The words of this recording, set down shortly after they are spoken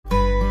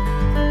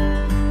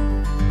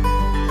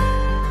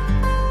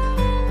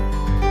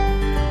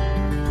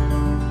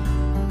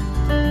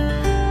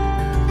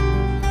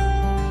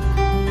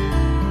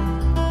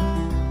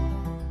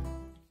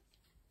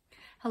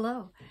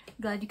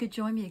glad you could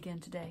join me again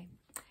today.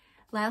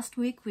 Last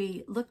week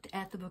we looked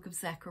at the book of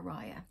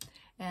Zechariah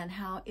and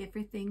how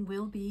everything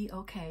will be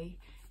okay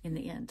in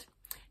the end.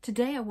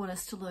 Today I want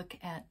us to look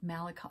at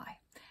Malachi.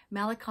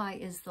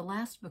 Malachi is the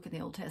last book in the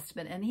Old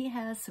Testament, and he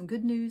has some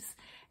good news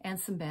and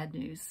some bad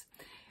news.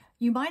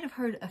 You might have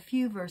heard a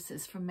few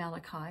verses from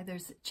Malachi.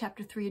 There's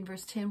chapter 3 and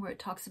verse 10 where it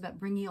talks about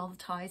bringing all the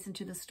tithes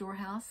into the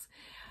storehouse.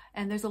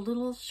 And there's a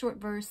little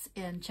short verse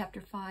in chapter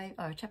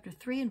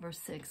 3 and verse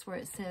 6 where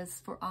it says,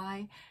 "For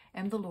I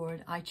am the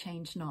Lord, I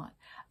change not."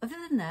 Other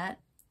than that,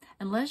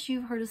 unless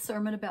you've heard a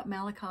sermon about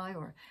Malachi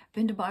or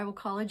been to Bible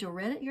college or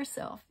read it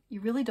yourself,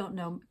 you really don't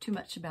know too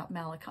much about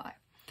Malachi.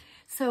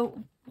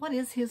 So what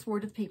is his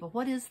word to the people?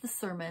 What is the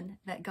sermon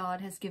that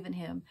God has given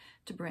him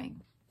to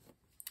bring?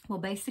 Well,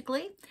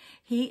 basically,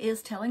 he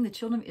is telling the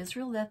children of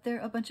Israel that they're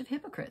a bunch of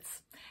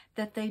hypocrites,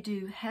 that they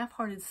do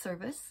half-hearted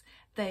service.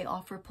 They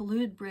offer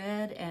polluted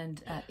bread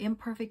and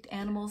imperfect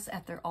animals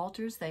at their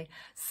altars. They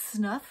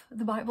snuff,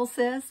 the Bible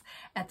says,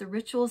 at the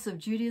rituals of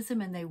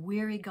Judaism, and they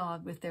weary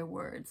God with their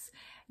words.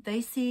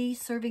 They see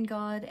serving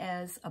God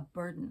as a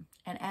burden,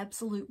 an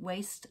absolute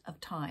waste of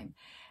time.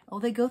 Oh,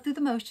 they go through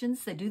the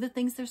motions, they do the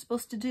things they're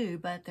supposed to do,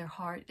 but their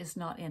heart is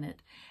not in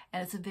it.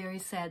 And it's a very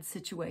sad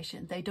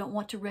situation. They don't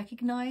want to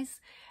recognize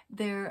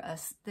their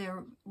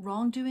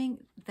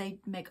wrongdoing. They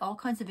make all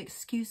kinds of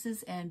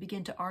excuses and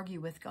begin to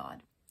argue with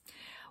God.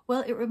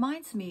 Well, it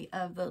reminds me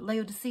of the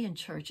Laodicean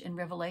church in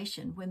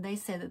Revelation when they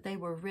said that they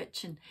were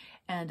rich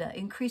and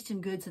increased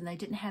in goods and they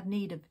didn't have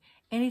need of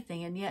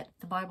anything, and yet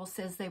the Bible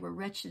says they were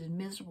wretched and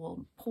miserable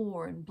and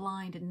poor and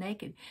blind and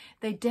naked.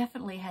 They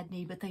definitely had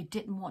need, but they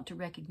didn't want to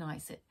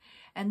recognize it.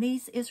 And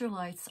these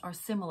Israelites are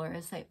similar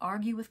as they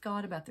argue with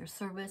God about their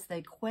service.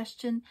 They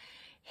question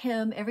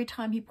him every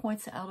time he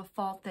points out a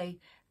fault. They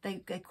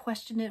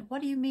question it.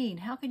 What do you mean?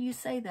 How can you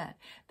say that?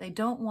 They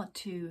don't want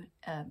to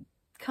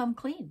come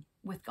clean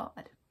with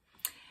God.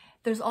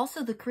 There's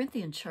also the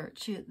Corinthian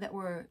church that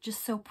were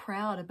just so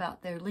proud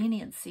about their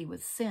leniency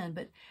with sin,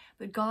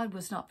 but God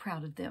was not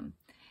proud of them.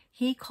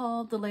 He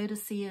called the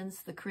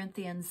Laodiceans, the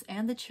Corinthians,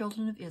 and the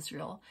children of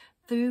Israel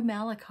through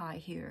Malachi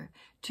here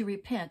to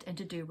repent and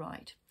to do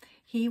right.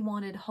 He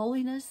wanted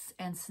holiness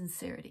and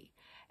sincerity.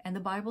 And the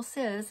Bible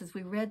says, as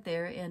we read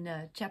there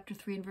in chapter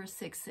 3 and verse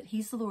 6, that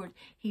he's the Lord.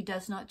 He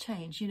does not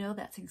change. You know,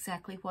 that's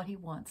exactly what he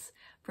wants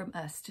from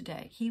us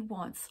today. He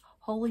wants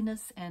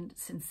holiness and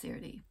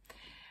sincerity.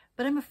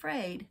 But I'm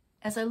afraid,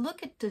 as I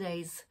look at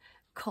today's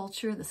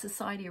culture, the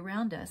society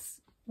around us,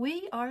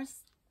 we are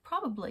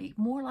probably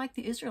more like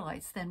the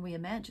Israelites than we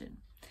imagine.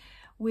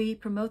 We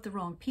promote the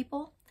wrong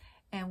people,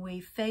 and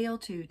we fail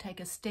to take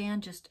a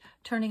stand, just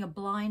turning a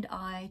blind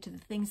eye to the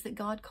things that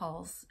God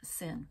calls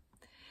sin.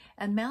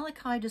 And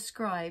Malachi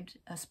described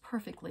us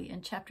perfectly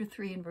in chapter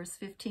 3 and verse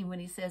 15 when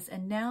he says,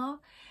 "And now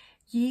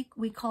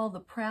we call the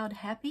proud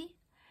happy,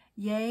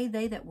 yea,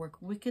 they that work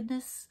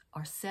wickedness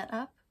are set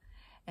up,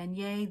 and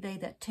yea, they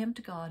that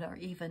tempt God are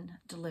even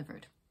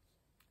delivered."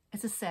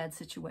 It's a sad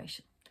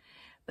situation.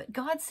 But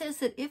God says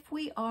that if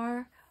we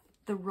are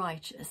the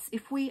righteous,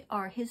 if we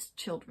are his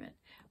children,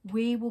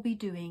 we will be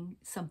doing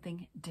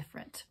something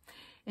different.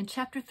 In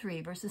chapter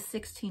 3, verses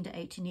 16 to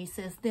 18, he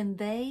says, "Then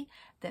they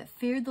that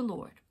feared the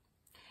Lord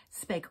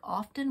spake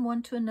often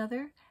one to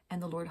another,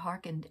 and the Lord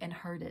hearkened and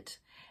heard it.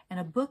 And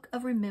a book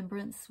of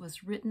remembrance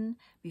was written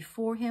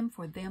before him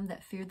for them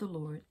that feared the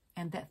Lord,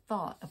 and that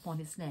thought upon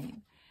his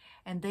name.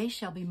 And they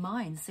shall be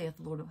mine, saith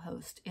the Lord of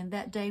hosts. In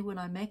that day when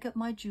I make up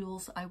my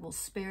jewels, I will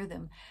spare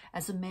them,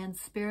 as a man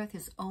spareth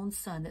his own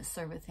son that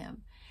serveth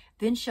him.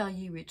 Then shall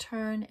ye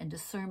return and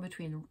discern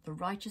between the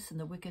righteous and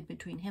the wicked,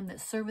 between him that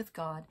serveth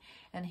God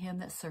and him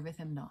that serveth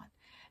him not."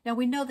 Now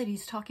we know that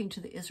he's talking to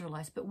the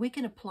Israelites, but we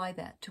can apply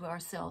that to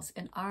ourselves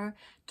in our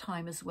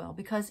time as well,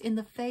 because in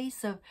the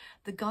face of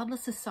the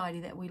godless society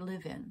that we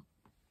live in,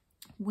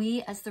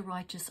 we as the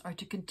righteous are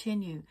to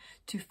continue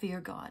to fear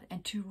God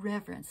and to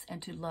reverence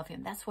and to love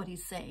him. That's what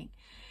he's saying.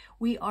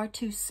 We are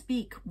to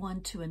speak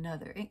one to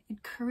another,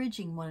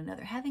 encouraging one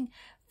another, having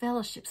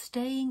fellowship,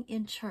 staying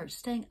in church,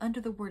 staying under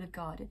the word of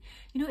God.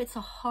 You know, it's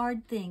a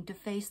hard thing to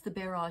face the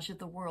barrage of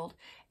the world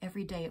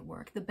every day at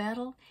work. The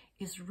battle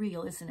is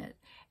real, isn't it?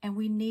 And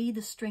we need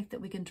the strength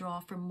that we can draw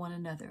from one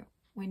another.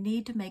 We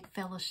need to make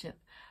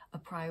fellowship a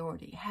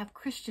priority, have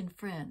Christian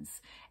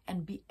friends,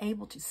 and be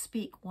able to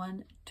speak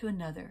one to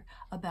another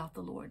about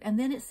the Lord. And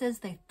then it says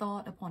they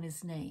thought upon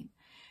his name.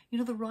 You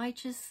know, the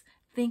righteous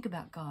think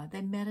about God,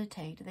 they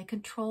meditate, they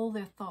control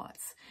their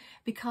thoughts,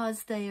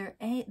 because their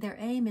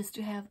aim is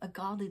to have a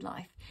godly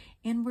life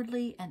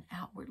inwardly and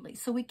outwardly.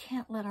 So we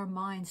can't let our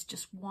minds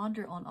just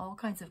wander on all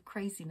kinds of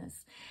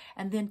craziness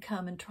and then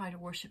come and try to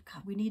worship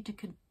God. We need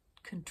to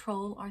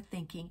control our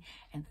thinking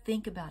and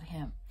think about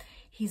him.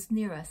 He's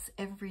near us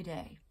every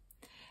day.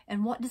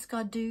 And what does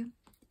God do?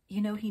 You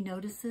know, he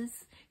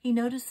notices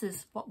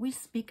what we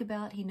speak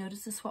about. He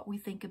notices what we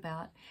think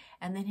about,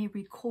 and then he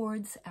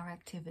records our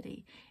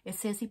activity. It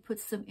says he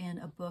puts them in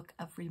a book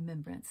of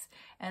remembrance,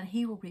 and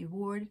he will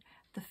reward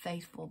the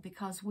faithful,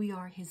 because we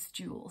are his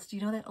jewels. Do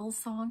you know that old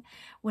song?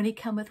 When he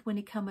cometh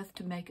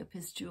to make up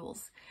his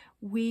jewels.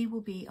 We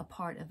will be a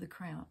part of the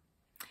crown.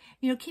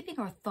 You know, keeping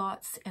our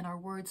thoughts and our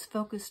words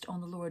focused on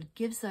the Lord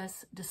gives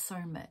us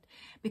discernment,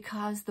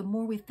 because the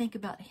more we think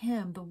about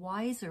him, the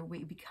wiser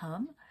we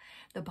become.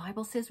 The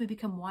Bible says we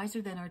become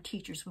wiser than our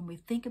teachers when we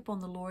think upon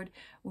the Lord,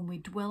 when we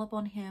dwell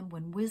upon him,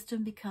 when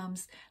wisdom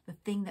becomes the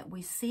thing that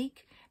we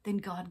seek, then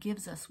God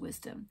gives us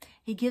wisdom.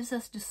 He gives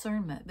us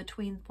discernment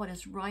between what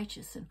is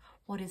righteous and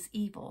what is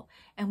evil,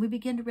 and we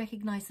begin to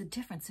recognize the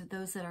difference of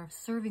those that are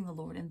serving the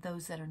Lord and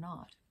those that are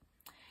not.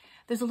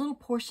 There's a little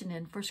portion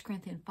in 1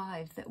 Corinthians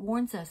 5 that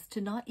warns us to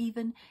not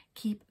even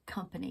keep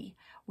company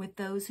with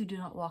those who do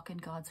not walk in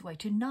God's way,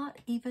 to not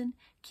even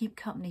keep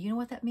company. You know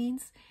what that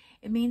means?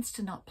 It means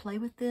to not play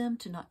with them,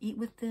 to not eat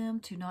with them,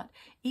 to not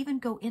even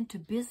go into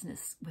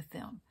business with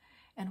them.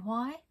 And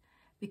why?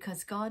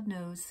 Because God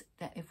knows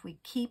that if we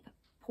keep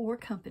poor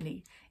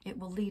company, it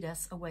will lead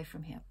us away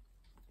from him.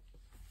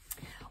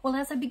 Well,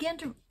 as I began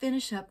to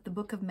finish up the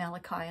book of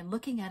Malachi and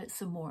looking at it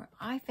some more,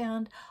 I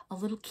found a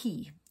little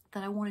key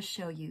that I want to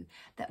show you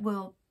that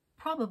will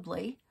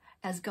probably,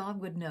 as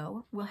God would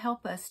know, will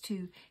help us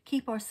to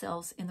keep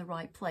ourselves in the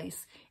right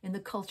place in the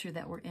culture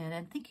that we're in. And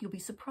I think you'll be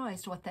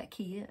surprised what that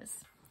key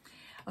is.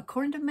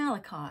 According to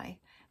Malachi,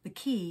 the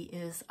key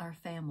is our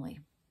family.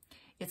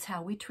 It's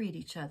how we treat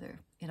each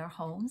other in our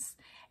homes,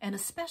 and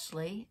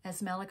especially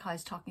as Malachi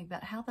is talking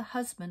about how the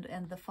husband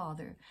and the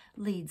father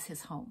leads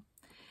his home.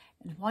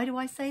 And why do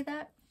I say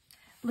that?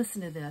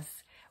 Listen to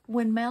this.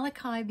 When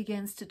Malachi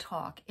begins to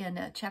talk in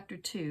chapter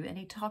 2, and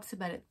he talks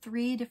about it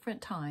 3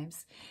 different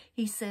times,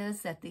 he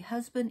says that the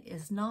husband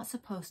is not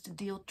supposed to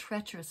deal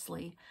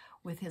treacherously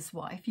with his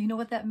wife. You know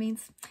what that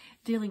means?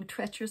 Dealing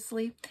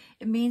treacherously?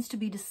 It means to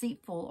be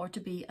deceitful or to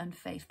be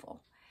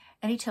unfaithful.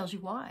 And he tells you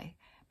why.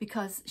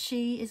 Because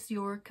she is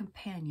your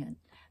companion.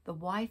 The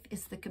wife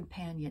is the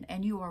companion,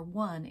 and you are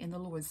one in the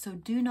Lord. So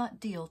do not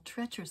deal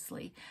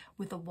treacherously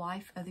with the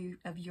wife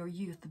of your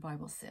youth, the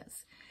Bible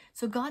says.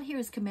 So God here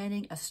is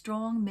commanding a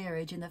strong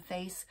marriage in the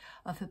face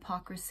of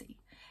hypocrisy.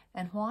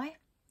 And why?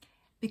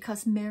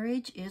 Because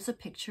marriage is a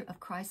picture of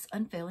Christ's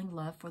unfailing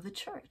love for the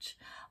church,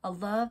 a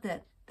love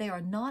that they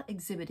are not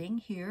exhibiting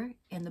here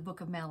in the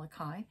book of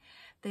Malachi.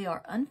 They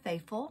are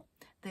unfaithful,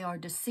 they are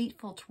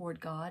deceitful toward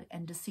God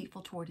and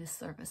deceitful toward his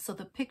service. So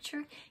the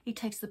picture, he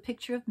takes the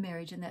picture of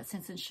marriage in that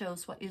sense and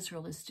shows what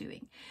Israel is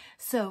doing.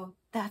 So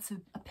that's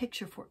a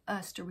picture for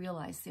us to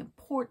realize the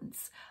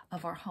importance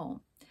of our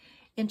home.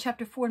 In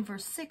chapter 4 and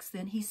verse 6,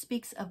 then, he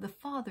speaks of the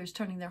fathers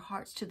turning their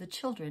hearts to the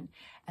children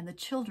and the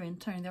children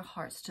turning their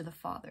hearts to the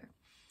father.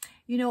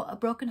 You know, a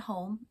broken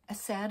home, as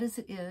sad as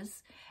it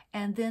is,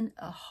 and then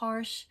a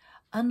harsh,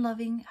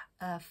 unloving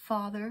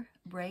father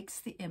breaks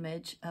the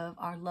image of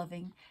our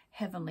loving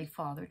heavenly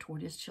Father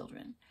toward his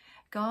children.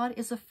 God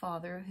is a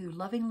father who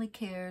lovingly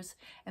cares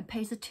and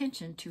pays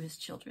attention to his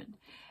children.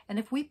 And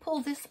if we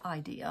pull this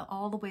idea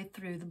all the way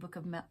through the book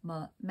of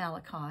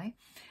Malachi,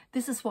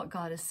 this is what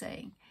God is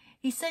saying.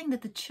 He's saying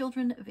that the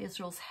children of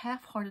Israel's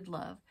half-hearted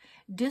love,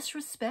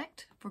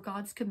 disrespect for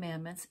God's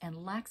commandments, and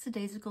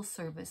lackadaisical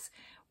service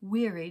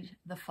wearied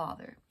the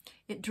Father.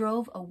 It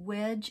drove a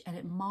wedge and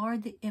it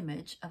marred the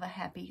image of a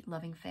happy,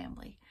 loving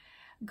family.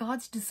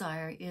 God's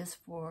desire is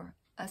for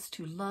us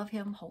to love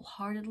him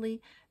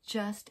wholeheartedly,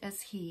 just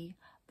as he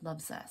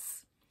loves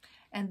us.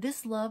 And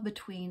this love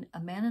between a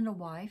man and a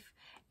wife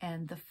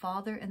and the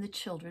father and the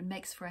children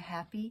makes for a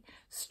happy,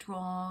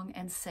 strong,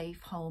 and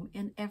safe home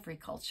in every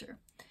culture.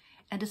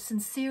 And a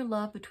sincere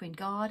love between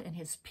God and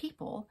his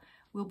people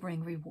will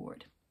bring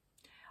reward.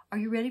 Are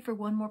you ready for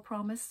one more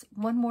promise?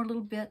 One more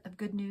little bit of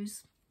good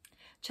news?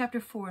 Chapter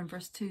 4 and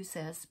verse 2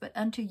 says, "But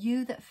unto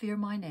you that fear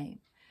my name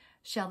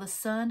shall the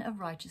Son of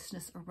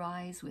Righteousness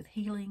arise with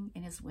healing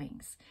in his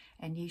wings,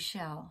 and ye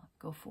shall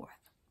go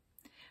forth."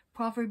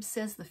 Proverbs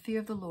says the fear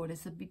of the Lord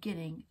is the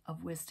beginning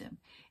of wisdom.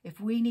 If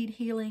we need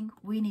healing,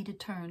 we need to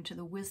turn to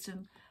the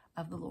wisdom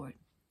of the Lord.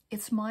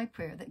 It's my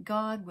prayer that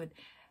God would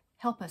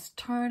help us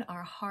turn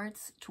our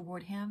hearts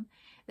toward him,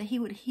 that he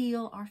would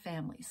heal our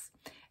families.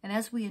 And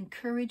as we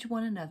encourage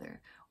one another,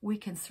 we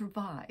can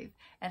survive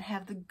and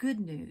have the good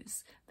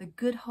news, the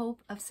good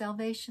hope of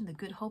salvation, the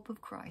good hope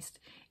of Christ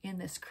in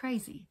this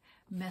crazy,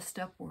 messed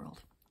up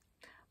world.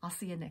 I'll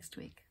see you next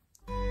week.